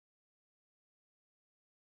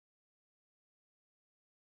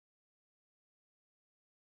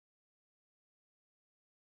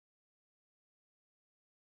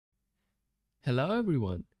Hello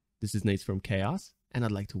everyone, this is Nejc from Chaos, and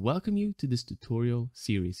I'd like to welcome you to this tutorial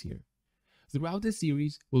series here. Throughout this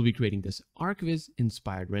series, we'll be creating this ArcViz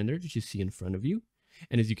inspired render that you see in front of you,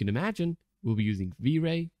 and as you can imagine, we'll be using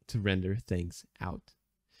V-Ray to render things out.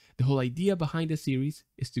 The whole idea behind this series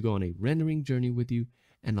is to go on a rendering journey with you,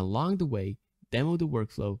 and along the way, demo the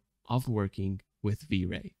workflow of working with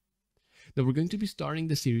V-Ray. Now we're going to be starting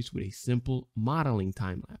the series with a simple modeling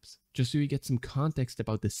time-lapse, just so you get some context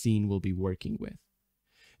about the scene we'll be working with.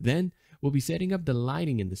 Then we'll be setting up the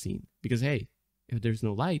lighting in the scene, because hey, if there's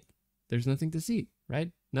no light, there's nothing to see,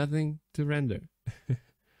 right? Nothing to render.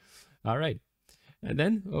 All right, and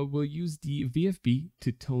then we'll use the VFB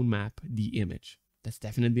to tone map the image. That's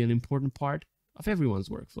definitely an important part of everyone's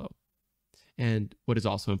workflow. And what is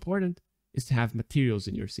also important is to have materials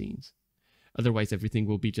in your scenes. Otherwise, everything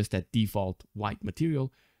will be just that default white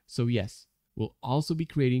material. So yes, we'll also be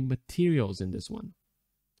creating materials in this one.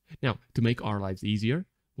 Now, to make our lives easier,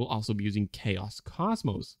 we'll also be using Chaos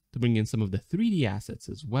Cosmos to bring in some of the 3D assets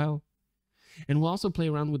as well. And we'll also play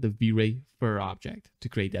around with the V-Ray fur object to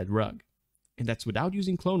create that rug. And that's without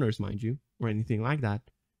using cloners, mind you, or anything like that,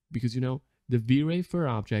 because you know, the V-Ray fur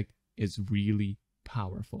object is really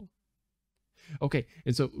powerful. Okay,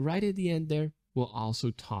 and so right at the end there, we'll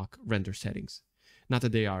also talk render settings. Not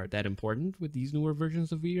that they are that important with these newer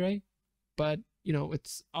versions of V-Ray, but you know,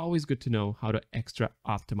 it's always good to know how to extra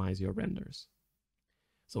optimize your renders.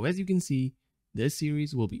 So as you can see, this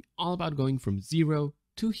series will be all about going from zero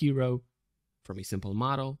to hero, from a simple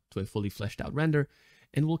model to a fully fleshed out render,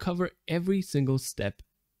 and we'll cover every single step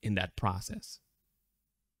in that process.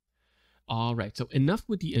 All right, so enough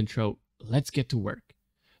with the intro, let's get to work.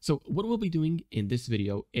 So what we'll be doing in this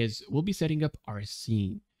video is we'll be setting up our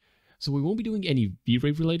scene. So we won't be doing any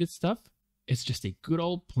V-Ray related stuff. It's just a good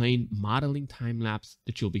old plain modeling time lapse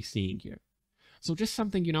that you'll be seeing here. So just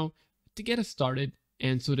something, you know, to get us started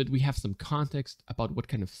and so that we have some context about what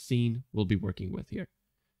kind of scene we'll be working with here.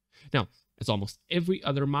 Now, as almost every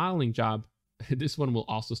other modeling job, this one will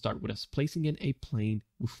also start with us placing in a plane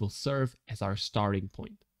which will serve as our starting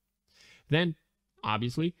point. Then,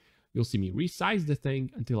 obviously, you'll see me resize the thing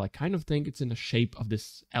until I kind of think it's in the shape of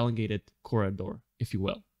this elongated corridor, if you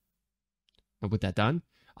will. And with that done,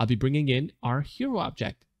 I'll be bringing in our hero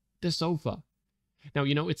object, the sofa. Now,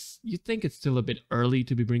 you know, you think it's still a bit early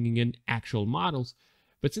to be bringing in actual models,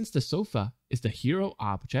 but since the sofa is the hero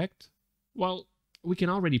object, well, we can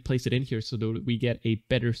already place it in here so that we get a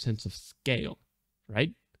better sense of scale,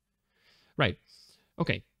 right? Right.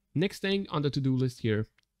 Okay, next thing on the to-do list here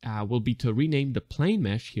will be to rename the plane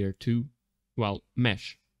mesh here to, well,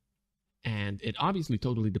 mesh. And it obviously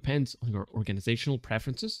totally depends on your organizational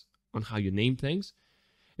preferences, on how you name things.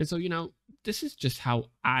 And so, you know, this is just how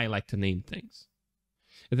I like to name things.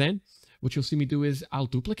 And then what you'll see me do is I'll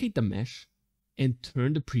duplicate the mesh and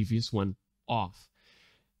turn the previous one off.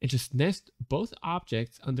 And just nest both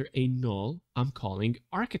objects under a null I'm calling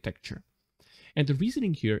architecture. And the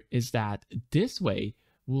reasoning here is that this way,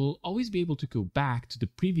 we'll always be able to go back to the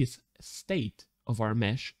previous state of our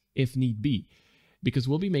mesh if need be, because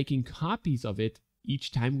we'll be making copies of it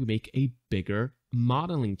each time we make a bigger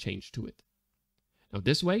modeling change to it. Now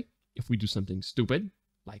this way, if we do something stupid,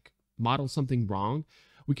 like model something wrong,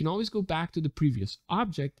 we can always go back to the previous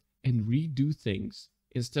object and redo things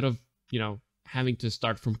instead of, you know, having to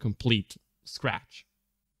start from complete scratch.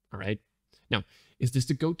 All right. Now, is this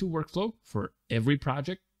the go-to workflow for every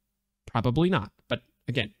project? Probably not, but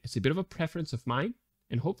again, it's a bit of a preference of mine,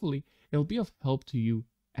 and hopefully it'll be of help to you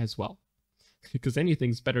as well. Because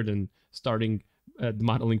anything's better than starting the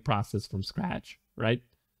modeling process from scratch, right?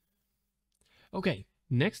 Okay,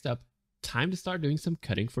 next up, time to start doing some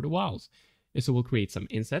cutting for the walls. And so we'll create some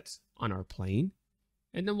insets on our plane,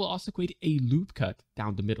 and then we'll also create a loop cut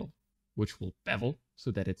down the middle, which will bevel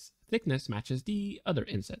so that its thickness matches the other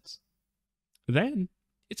insets. Then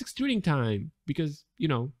it's extruding time because, you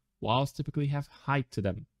know, walls typically have height to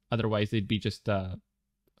them. Otherwise, they'd be just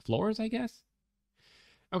floors, I guess.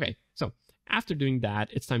 Okay, so after doing that,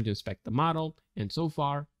 it's time to inspect the model. And so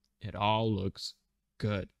far, it all looks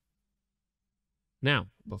good. Now,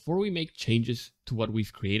 before we make changes to what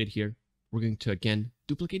we've created here, we're going to again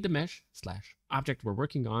duplicate the mesh / object we're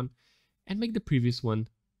working on and make the previous one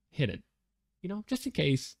hidden. You know, just in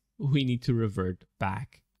case we need to revert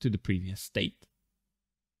back to the previous state.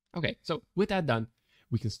 Okay, so with that done,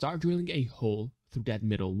 we can start drilling a hole through that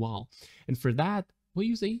middle wall. And for that, we'll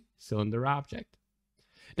use a cylinder object.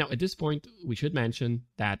 Now, at this point, we should mention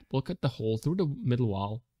that we'll cut the hole through the middle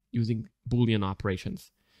wall using Boolean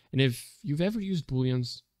operations. And if you've ever used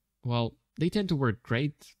Booleans, well, they tend to work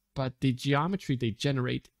great, but the geometry they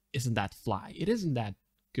generate isn't that fly. It isn't that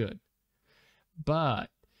good. but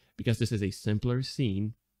because this is a simpler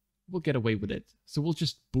scene, we'll get away with it. So we'll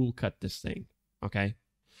just bool cut this thing, okay?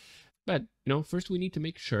 But, first we need to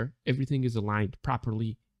make sure everything is aligned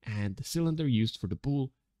properly and the cylinder used for the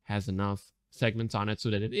bool has enough segments on it so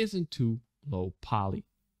that it isn't too low poly.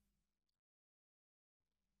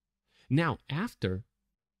 Now, after a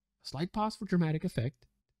slight pause for dramatic effect,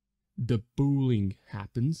 the booling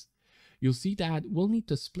happens. You'll see that we'll need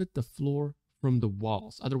to split the floor from the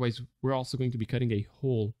walls. Otherwise, we're also going to be cutting a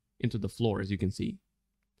hole into the floor, as you can see.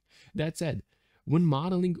 That said, when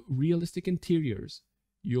modeling realistic interiors,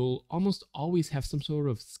 you'll almost always have some sort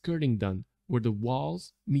of skirting done where the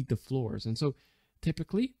walls meet the floors. And so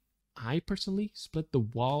typically, I personally split the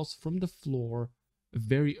walls from the floor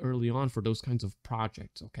very early on for those kinds of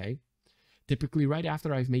projects, okay? Typically right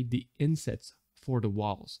after I've made the insets for the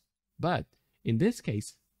walls. But in this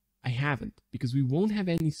case, I haven't, because we won't have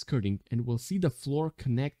any skirting and we'll see the floor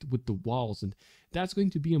connect with the walls. And that's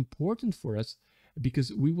going to be important for us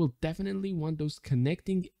because we will definitely want those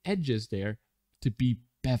connecting edges there to be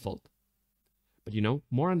beveled. But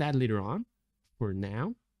more on that later on. For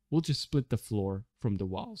now, we'll just split the floor from the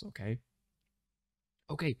walls, okay?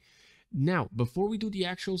 Okay, now before we do the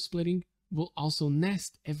actual splitting, we'll also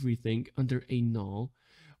nest everything under a null,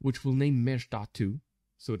 which we'll name mesh.to,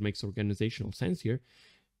 so it makes organizational sense here.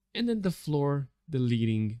 And then the floor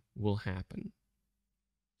deleting will happen.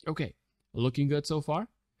 Okay, looking good so far.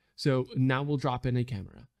 So now we'll drop in a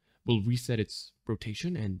camera. We'll reset its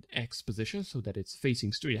rotation and X position so that it's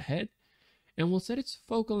facing straight ahead. And we'll set its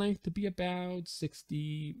focal length to be about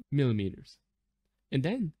 60 millimeters. And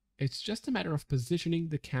then it's just a matter of positioning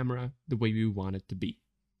the camera the way we want it to be.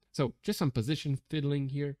 So just some position fiddling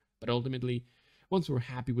here, but ultimately, once we're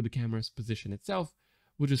happy with the camera's position itself,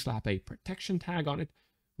 we'll just slap a protection tag on it,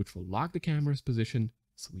 which will lock the camera's position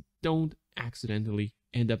so we don't accidentally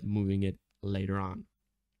end up moving it later on.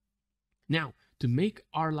 Now, to make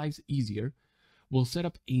our lives easier, we'll set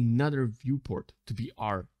up another viewport to be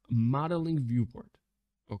our modeling viewport,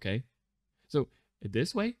 okay? So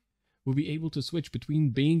this way, we'll be able to switch between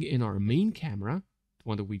being in our main camera, the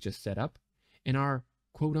one that we just set up, and our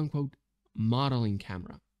quote-unquote modeling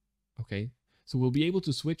camera, okay? So we'll be able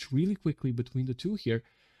to switch really quickly between the two here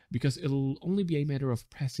because it'll only be a matter of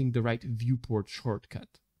pressing the right viewport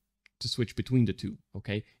shortcut to switch between the two,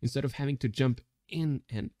 okay? Instead of having to jump in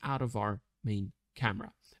and out of our main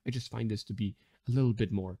camera. I just find this to be a little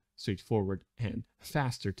bit more straightforward and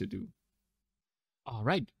faster to do. All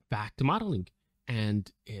right, back to modeling.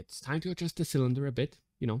 And it's time to adjust the cylinder a bit,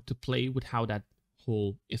 to play with how that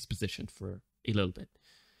hole is positioned for a little bit.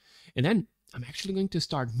 And then I'm actually going to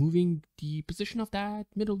start moving the position of that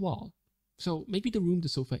middle wall. So maybe the room the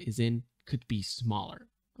sofa is in could be smaller,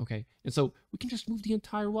 okay? And so we can just move the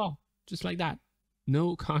entire wall, just like that.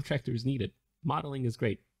 No contractors needed. Modeling is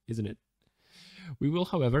great, isn't it? We will,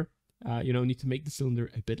 however, need to make the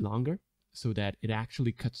cylinder a bit longer so that it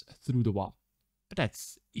actually cuts through the wall. But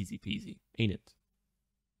that's easy peasy, ain't it?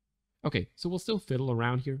 Okay, so we'll still fiddle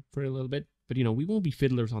around here for a little bit, but we won't be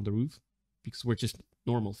fiddlers on the roof because we're just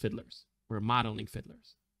normal fiddlers. We're modeling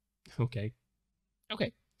fiddlers. Okay.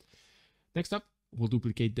 Next up, we'll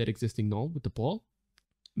duplicate that existing null with the ball,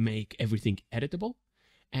 make everything editable,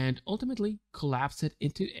 and ultimately collapse it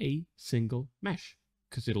into a single mesh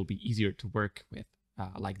because it'll be easier to work with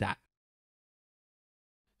like that.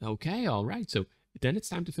 Okay, all right. So then it's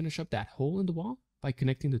time to finish up that hole in the wall by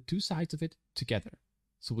connecting the two sides of it together.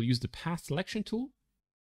 So we'll use the path selection tool,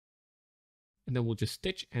 and then we'll just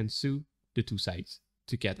stitch and sew the two sides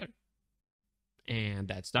together. And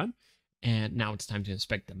that's done. And now it's time to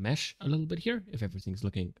inspect the mesh a little bit here, if everything's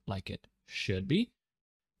looking like it should be.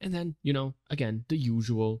 And then, again, the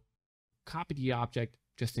usual, copy the object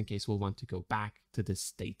just in case we'll want to go back to this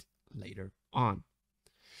state later on.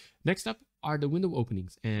 Next up are the window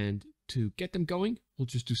openings, and to get them going, we'll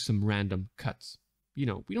just do some random cuts. We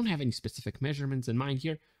don't have any specific measurements in mind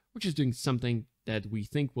here. We're just doing something that we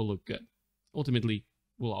think will look good. Ultimately,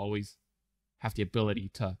 we'll always have the ability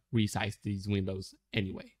to resize these windows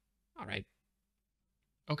anyway. All right.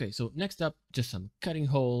 Okay, so next up, just some cutting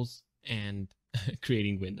holes and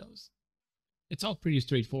creating windows. It's all pretty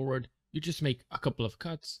straightforward. You just make a couple of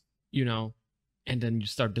cuts, and then you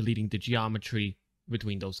start deleting the geometry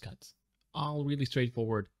between those cuts. All really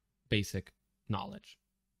straightforward, basic knowledge.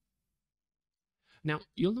 Now,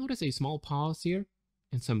 you'll notice a small pause here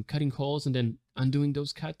and some cutting holes and then undoing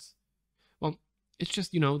those cuts. Well, it's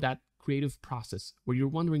just, that creative process where you're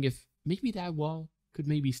wondering if maybe that wall could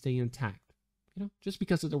maybe stay intact, just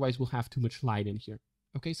because otherwise we'll have too much light in here.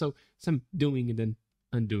 Okay, so some doing and then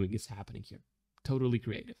undoing is happening here. Totally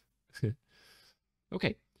creative.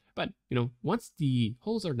 Okay, But, once the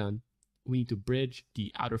holes are done, we need to bridge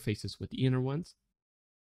the outer faces with the inner ones.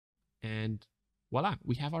 And voila,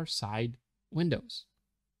 we have our side windows.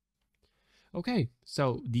 Okay,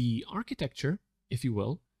 so the architecture, if you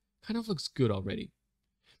will, kind of looks good already.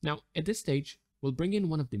 Now, at this stage, we'll bring in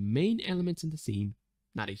one of the main elements in the scene,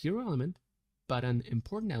 not a hero element, but an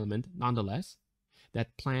important element nonetheless,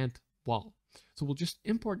 that plant wall. So we'll just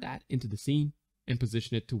import that into the scene and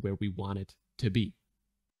position it to where we want it to be.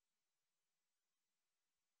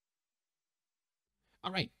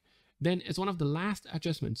 All right, then as one of the last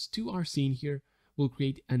adjustments to our scene here, we'll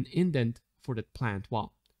create an indent for that plant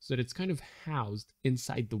wall so that it's kind of housed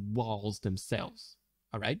inside the walls themselves.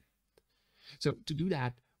 All right, so to do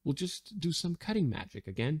that, we'll just do some cutting magic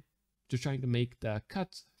again, just trying to make the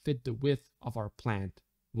cuts fit the width of our plant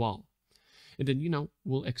wall. And then,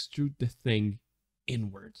 we'll extrude the thing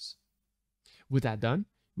inwards. With that done,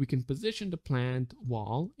 we can position the plant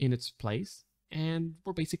wall in its place, and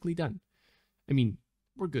we're basically done. I mean,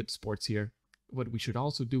 we're good sports here. What we should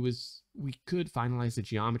also do is we could finalize the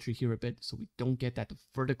geometry here a bit so we don't get that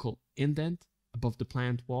vertical indent above the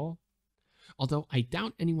plant wall. Although I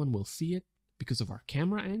doubt anyone will see it because of our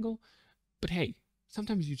camera angle. But hey,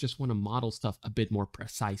 sometimes you just want to model stuff a bit more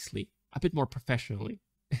precisely, a bit more professionally.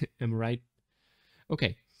 Am I right?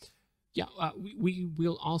 Okay. Yeah, we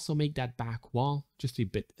will also make that back wall just a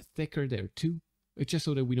bit thicker there too, just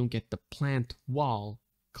so that we don't get the plant wall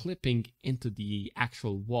clipping into the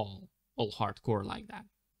actual wall all hardcore like that.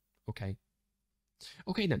 Okay.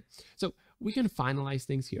 Okay then, so we can finalize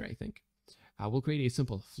things here, I think. We'll create a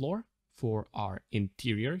simple floor for our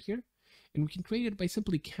interior here, and we can create it by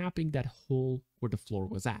simply capping that hole where the floor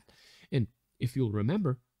was at. And if you'll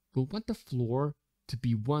remember, we'll want the floor to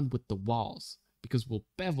be one with the walls, because we'll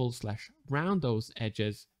bevel/round those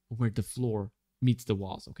edges where the floor meets the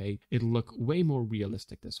walls, okay? It'll look way more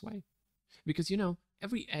realistic this way. Because,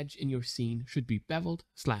 every edge in your scene should be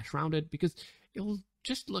beveled/rounded because it'll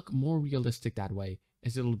just look more realistic that way,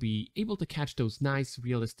 as it'll be able to catch those nice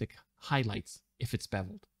realistic highlights if it's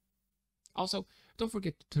beveled. Also, don't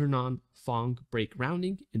forget to turn on Phong Break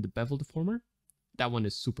Rounding in the bevel deformer. That one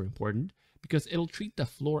is super important because it'll treat the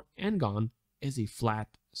floor and gun as a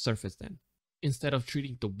flat surface then, instead of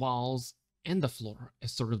treating the walls and the floor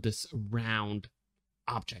as sort of this round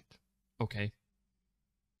object, okay?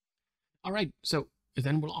 All right, so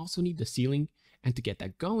then we'll also need the ceiling, and to get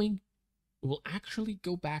that going, we'll actually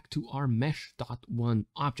go back to our mesh.1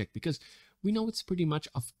 object because we know it's pretty much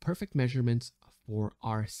of perfect measurements for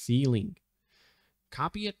our ceiling.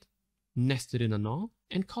 Copy it, nest it in a null,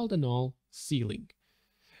 and call the null ceiling.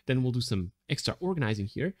 Then we'll do some extra organizing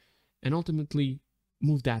here, and ultimately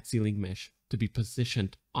move that ceiling mesh to be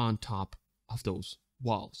positioned on top of those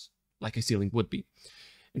walls, like a ceiling would be.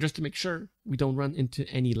 And just to make sure we don't run into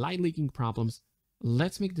any light leaking problems,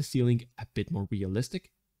 let's make the ceiling a bit more realistic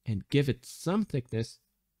and give it some thickness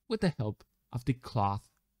with the help of the cloth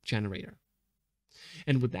generator.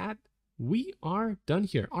 And with that, we are done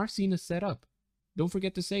here. Our scene is set up. Don't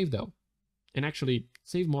forget to save though. And actually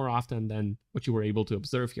save more often than what you were able to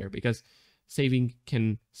observe here, because saving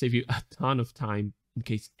can save you a ton of time in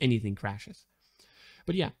case anything crashes.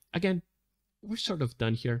 But yeah, again, we're sort of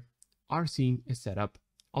done here. Our scene is set up.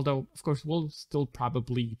 Although, of course, we'll still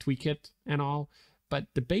probably tweak it and all, but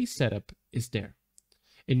the base setup is there.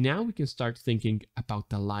 And now we can start thinking about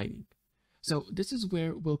the lighting. So this is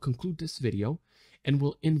where we'll conclude this video, and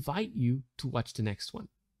we'll invite you to watch the next one.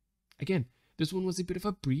 Again, this one was a bit of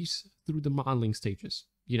a breeze through the modeling stages.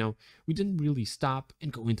 We didn't really stop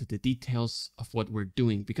and go into the details of what we're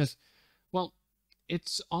doing because, well,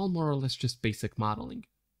 it's all more or less just basic modeling.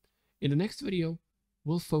 In the next video,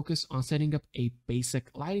 we'll focus on setting up a basic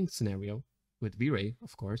lighting scenario with V-Ray,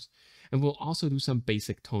 of course, and we'll also do some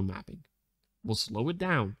basic tone mapping. We'll slow it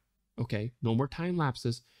down, okay? No more time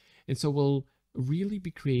lapses, and so we'll really be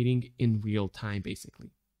creating in real time,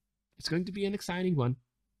 basically. It's going to be an exciting one,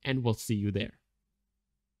 and we'll see you there.